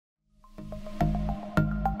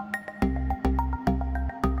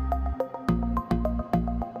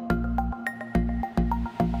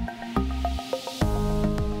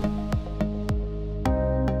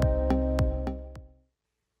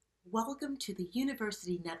Welcome to the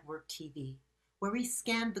University Network TV, where we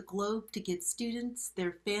scan the globe to give students,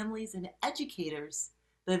 their families, and educators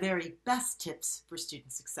the very best tips for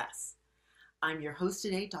student success. I'm your host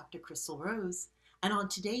today, Dr. Crystal Rose, and on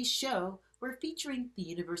today's show, we're featuring the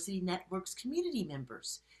University Network's community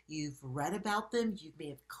members. You've read about them, you may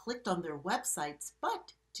have clicked on their websites,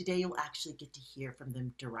 but today you'll actually get to hear from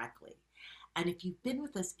them directly. And if you've been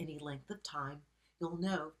with us any length of time, you'll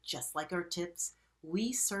know, just like our tips,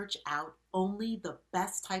 we search out only the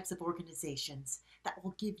best types of organizations that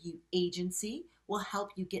will give you agency, will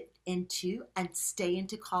help you get into and stay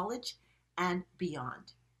into college and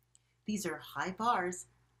beyond. These are high bars,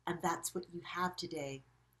 and that's what you have today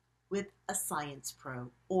with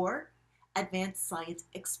ASciencePro, or Advanced Science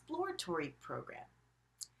Exploratory Program.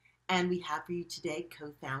 And we have for you today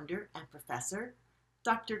co-founder and professor,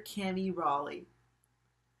 Dr. Cammie Rolle.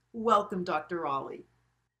 Welcome, Dr. Rolle.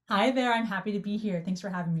 Hi there, I'm happy to be here. Thanks for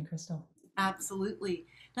having me, Crystal. Absolutely.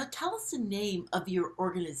 Now tell us the name of your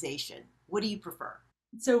organization. What do you prefer?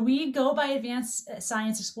 So we go by Advanced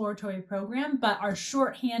Science Exploratory Program, but our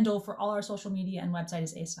short handle for all our social media and website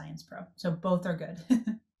is ASciencePro. So both are good.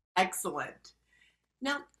 Excellent.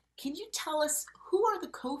 Now, can you tell us who are the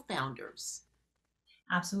co-founders?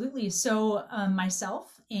 Absolutely. So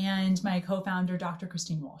myself and my co-founder, Dr.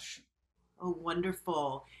 Christine Walsh. Oh,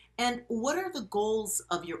 wonderful. And what are the goals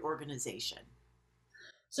of your organization?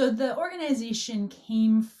 So the organization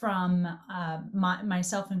came from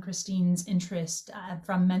myself and Christine's interest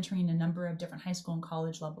from mentoring a number of different high school and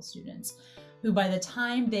college level students who, by the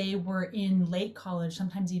time they were in late college,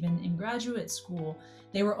 sometimes even in graduate school,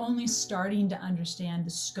 they were only starting to understand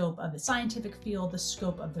the scope of the scientific field, the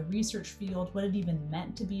scope of the research field, what it even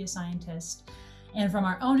meant to be a scientist. And from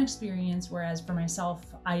our own experience, whereas for myself,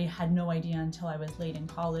 I had no idea until I was late in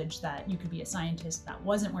college that you could be a scientist that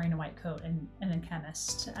wasn't wearing a white coat and a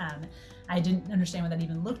chemist. I didn't understand what that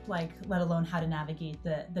even looked like, let alone how to navigate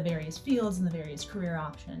the various fields and the various career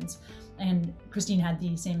options. And Christine had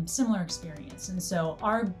the similar experience. And so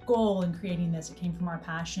our goal in creating this, it came from our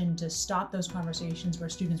passion to stop those conversations where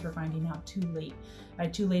students were finding out too late. By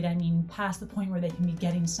too late, I mean past the point where they can be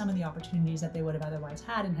getting some of the opportunities that they would have otherwise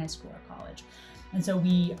had in high school or college. And so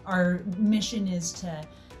our mission is to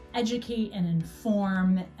educate and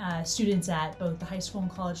inform students at both the high school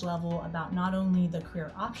and college level about not only the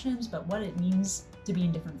career options, but what it means to be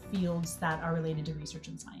in different fields that are related to research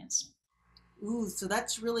and science. Ooh, so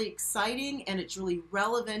that's really exciting and it's really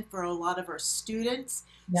relevant for a lot of our students.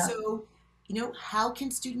 Yeah. So, how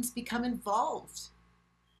can students become involved?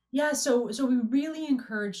 Yeah, so we really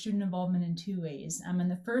encourage student involvement in two ways.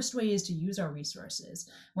 And the first way is to use our resources.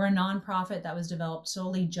 We're a nonprofit that was developed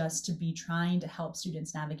solely just to be trying to help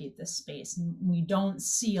students navigate this space. And we don't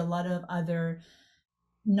see a lot of other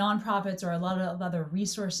nonprofits or a lot of other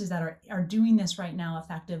resources that are doing this right now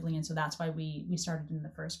effectively. And so that's why we started in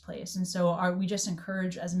the first place. And so we just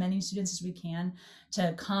encourage as many students as we can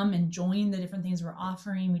to come and join the different things we're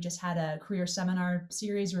offering. We just had a career seminar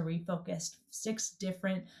series where we focused 6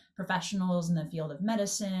 different professionals in the field of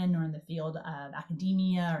medicine or in the field of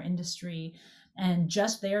academia or industry, and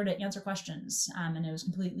just there to answer questions. And it was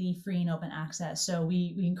completely free and open access. So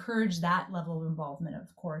we encourage that level of involvement,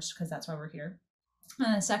 of course, because that's why we're here.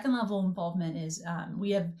 Second level involvement is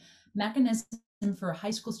we have mechanisms for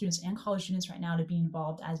high school students and college students right now to be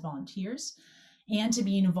involved as volunteers and to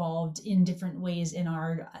be involved in different ways in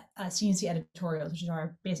our CNC editorials, which is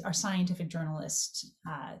our scientific journalist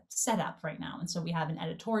setup right now. And so we have an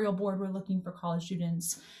editorial board we're looking for college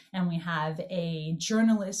students, and we have a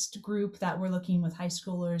journalist group that we're looking with high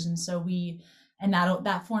schoolers. And so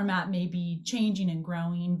that format may be changing and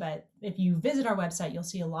growing, but if you visit our website, you'll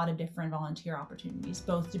see a lot of different volunteer opportunities,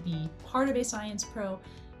 both to be part of ASciencePro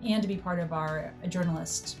and to be part of our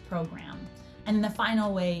journalist program. And then the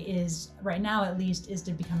final way is, right now at least, is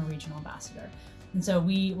to become a regional ambassador. And so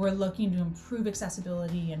we're looking to improve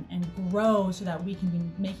accessibility and grow so that we can be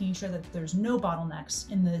making sure that there's no bottlenecks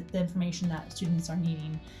in the information that students are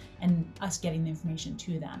needing and us getting the information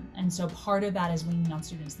to them. And so part of that is leaning on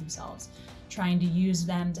students themselves, trying to use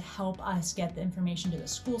them to help us get the information to the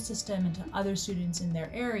school system and to other students in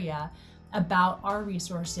their area about our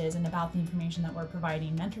resources and about the information that we're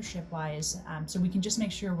providing mentorship-wise, so we can just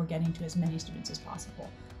make sure we're getting to as many students as possible.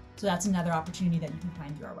 So that's another opportunity that you can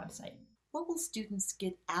find through our website. What will students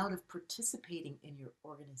get out of participating in your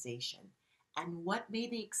organization? And what may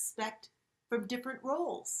they expect from different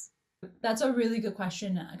roles? That's a really good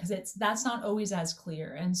question, because that's not always as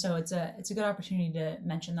clear. And so it's a good opportunity to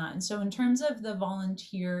mention that. And so in terms of the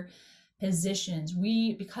volunteer positions.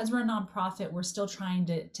 Because we're a nonprofit, we're still trying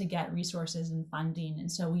to get resources and funding,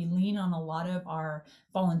 and so we lean on a lot of our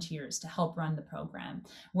volunteers to help run the program.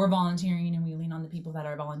 We're volunteering, and we lean on the people that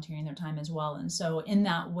are volunteering their time as well. And so in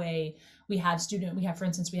that way, for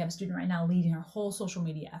instance, we have a student right now leading our whole social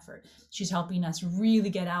media effort. She's helping us really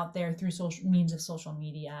get out there through means of social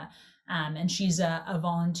media. And she's a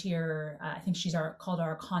volunteer. I think she's called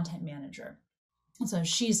our content manager. So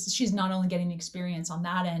she's not only getting experience on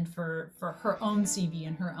that end for her own CV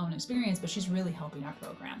and her own experience, but she's really helping our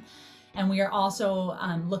program. And we are also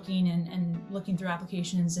looking through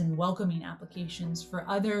applications and welcoming applications for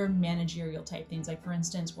other managerial type things, like for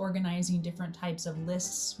instance, organizing different types of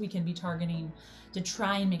lists we can be targeting to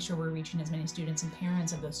try and make sure we're reaching as many students and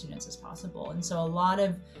parents of those students as possible. And so a lot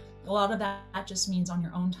of that just means on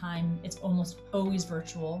your own time. It's almost always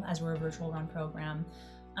virtual, as we're a virtual run program.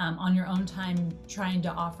 On your own time, trying to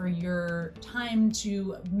offer your time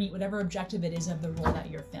to meet whatever objective it is of the role that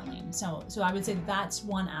you're filling. So I would say that's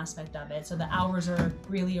one aspect of it. So the hours are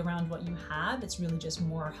really around what you have. It's really just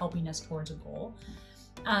more helping us towards a goal.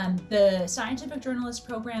 The scientific journalist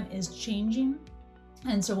program is changing.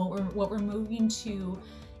 And so what we're moving to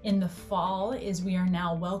in the fall is we are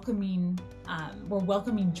now welcoming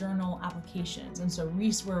journal applications. And so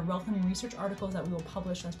we're welcoming research articles that we will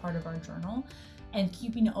publish as part of our journal, and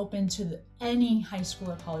keeping it open to any high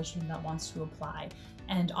school or college student that wants to apply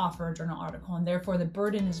and offer a journal article. And therefore the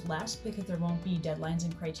burden is less because there won't be deadlines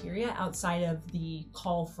and criteria outside of the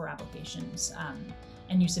call for applications,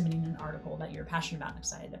 and you submitting an article that you're passionate about and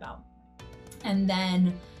excited about. And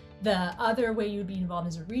then the other way you would be involved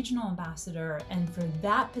is a regional ambassador. And for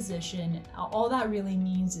that position, all that really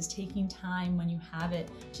means is taking time when you have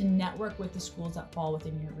it to network with the schools that fall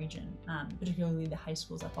within your region, particularly the high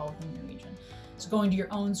schools that fall within your region. So going to your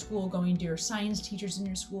own school, going to your science teachers in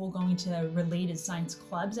your school, going to related science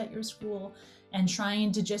clubs at your school, and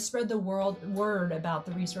trying to just spread the word about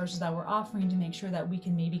the resources that we're offering to make sure that we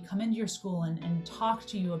can maybe come into your school and talk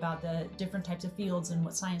to you about the different types of fields and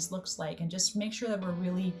what science looks like, and just make sure that we're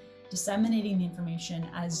really disseminating the information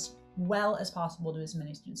as well as possible to as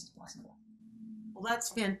many students as possible. Well,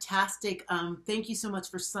 that's fantastic. Thank you so much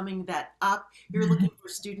for summing that up. You're looking for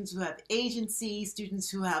students who have agency, students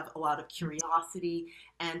who have a lot of curiosity,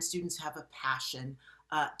 and students who have a passion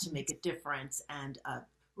to make a difference and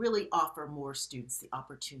really offer more students the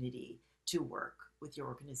opportunity to work with your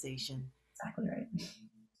organization. Exactly right.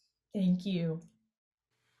 Thank you.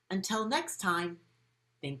 Until next time,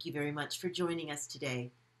 thank you very much for joining us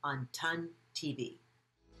today on TUN TV.